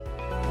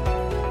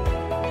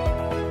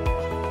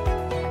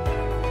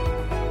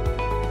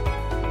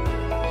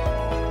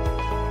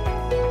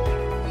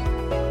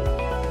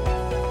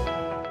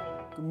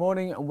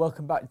morning and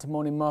welcome back to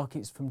Morning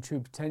Markets from True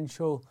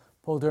Potential.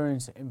 Paul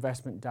Durrance,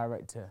 Investment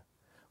Director.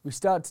 We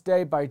start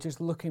today by just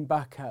looking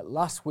back at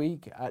last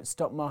week at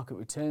stock market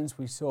returns.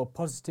 We saw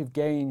positive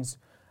gains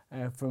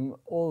from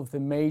all of the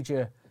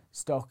major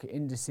stock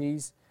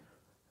indices.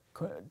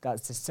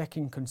 That's the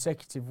second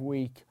consecutive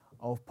week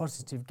of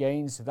positive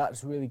gains, so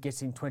that's really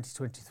getting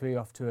 2023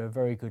 off to a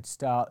very good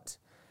start.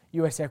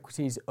 US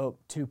equities up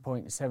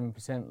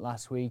 2.7%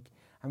 last week,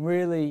 and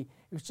really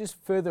it was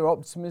just further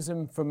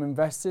optimism from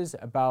investors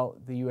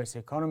about the US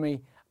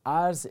economy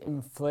as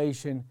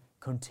inflation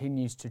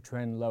continues to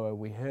trend lower.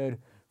 We heard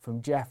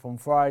from Jeff on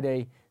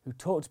Friday, who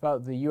talked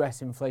about the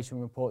US inflation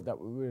report that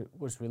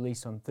was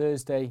released on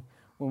Thursday.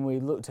 When we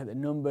looked at the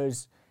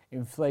numbers,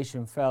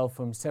 inflation fell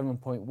from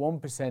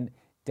 7.1%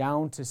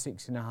 down to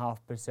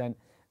 6.5%.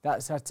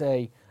 That's at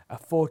a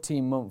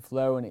 14-month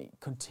low, and it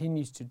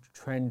continues to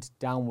trend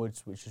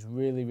downwards, which is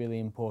really, really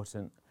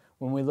important.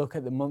 When we look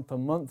at the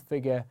month-on-month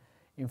figure,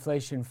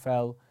 inflation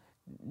fell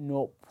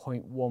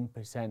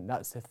 0.1%.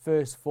 That's the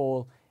first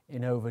fall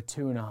in over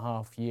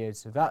 2.5 years.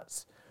 So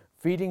that's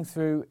feeding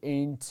through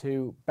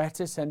into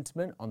better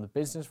sentiment on the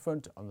business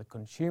front, on the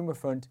consumer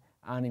front,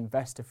 and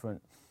investor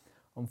front.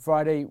 On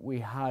Friday, we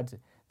had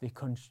the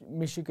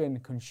Michigan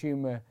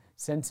Consumer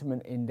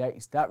Sentiment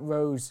Index that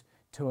rose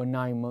to a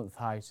 9-month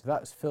high. So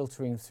that's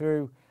filtering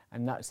through,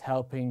 and that's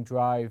helping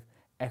drive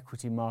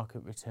equity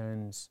market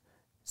returns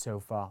so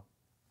far.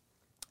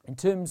 In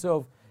terms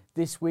of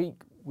this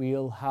week,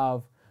 we'll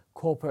have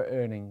corporate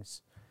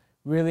earnings.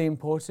 Really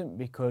important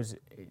because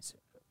it's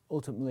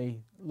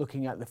ultimately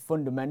looking at the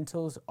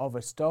fundamentals of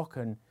a stock,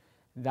 and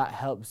that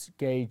helps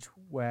gauge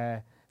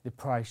where the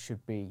price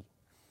should be.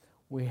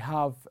 We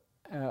have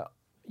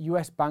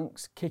US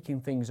banks kicking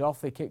things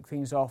off. They kicked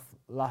things off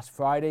last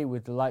Friday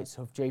with the likes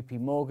of JP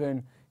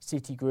Morgan,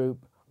 Citigroup,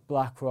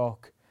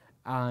 BlackRock,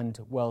 and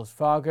Wells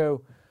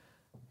Fargo.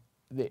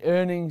 The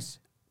earnings,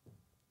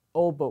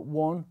 all but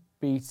one,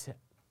 beat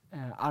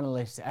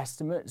analyst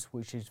estimates,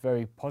 which is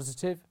very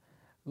positive.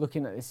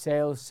 Looking at the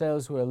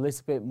sales were a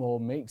little bit more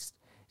mixed.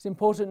 It's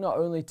important not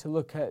only to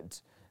look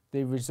at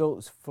the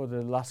results for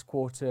the last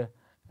quarter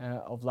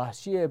of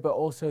last year, but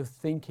also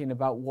thinking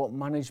about what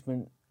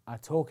management are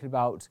talking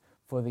about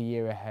for the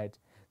year ahead.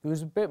 There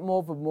was a bit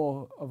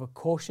more of a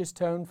cautious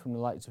tone from the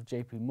likes of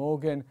JP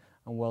Morgan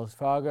and Wells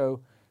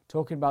Fargo,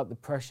 talking about the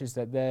pressures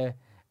that they're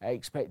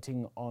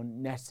expecting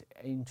on net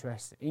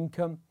interest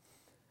income.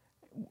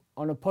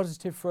 On a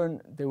positive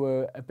front, they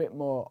were a bit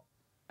more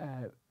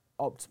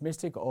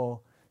optimistic, or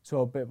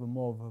saw a bit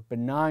more of a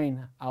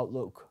benign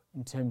outlook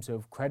in terms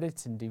of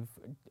credit and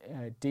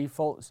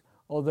defaults,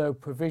 although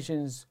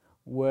provisions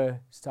were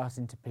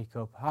starting to pick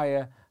up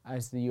higher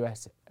as the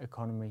US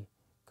economy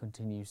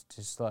continues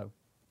to slow.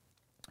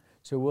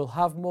 So we'll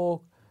have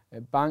more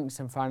banks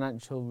and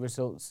financial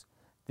results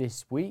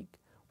this week.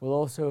 We'll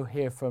also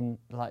hear from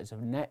the likes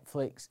of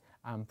Netflix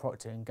and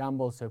Procter &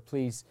 Gamble, so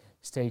please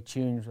stay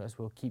tuned as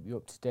we'll keep you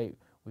up to date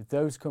with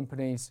those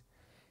companies.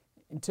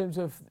 In terms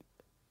of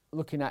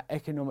looking at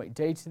economic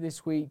data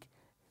this week,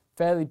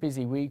 fairly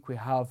busy week. We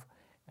have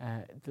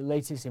the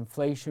latest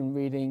inflation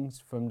readings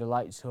from the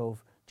likes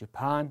of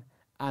Japan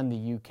and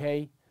the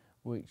UK,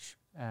 which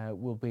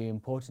will be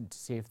important to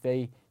see if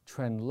they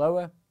trend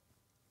lower.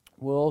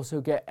 We'll also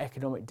get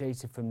economic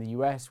data from the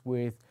US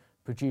with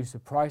producer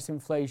price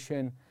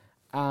inflation,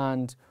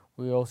 and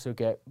we also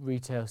get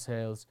retail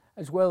sales,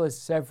 as well as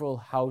several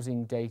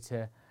housing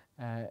data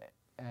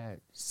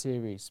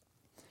series.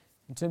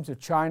 In terms of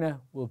China,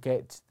 we'll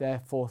get their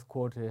fourth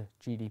quarter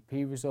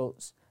GDP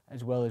results,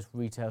 as well as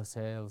retail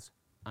sales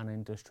and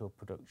industrial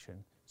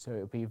production. So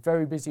it'll be a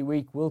very busy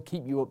week. We'll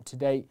keep you up to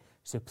date,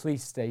 so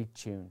please stay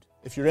tuned.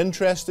 If you're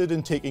interested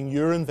in taking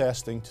your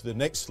investing to the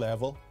next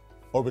level,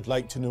 or would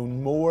like to know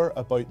more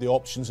about the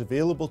options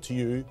available to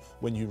you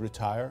when you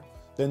retire,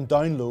 then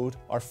download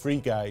our free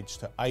guides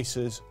to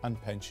ISAs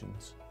and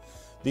pensions.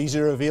 These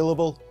are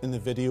available in the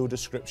video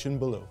description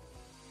below.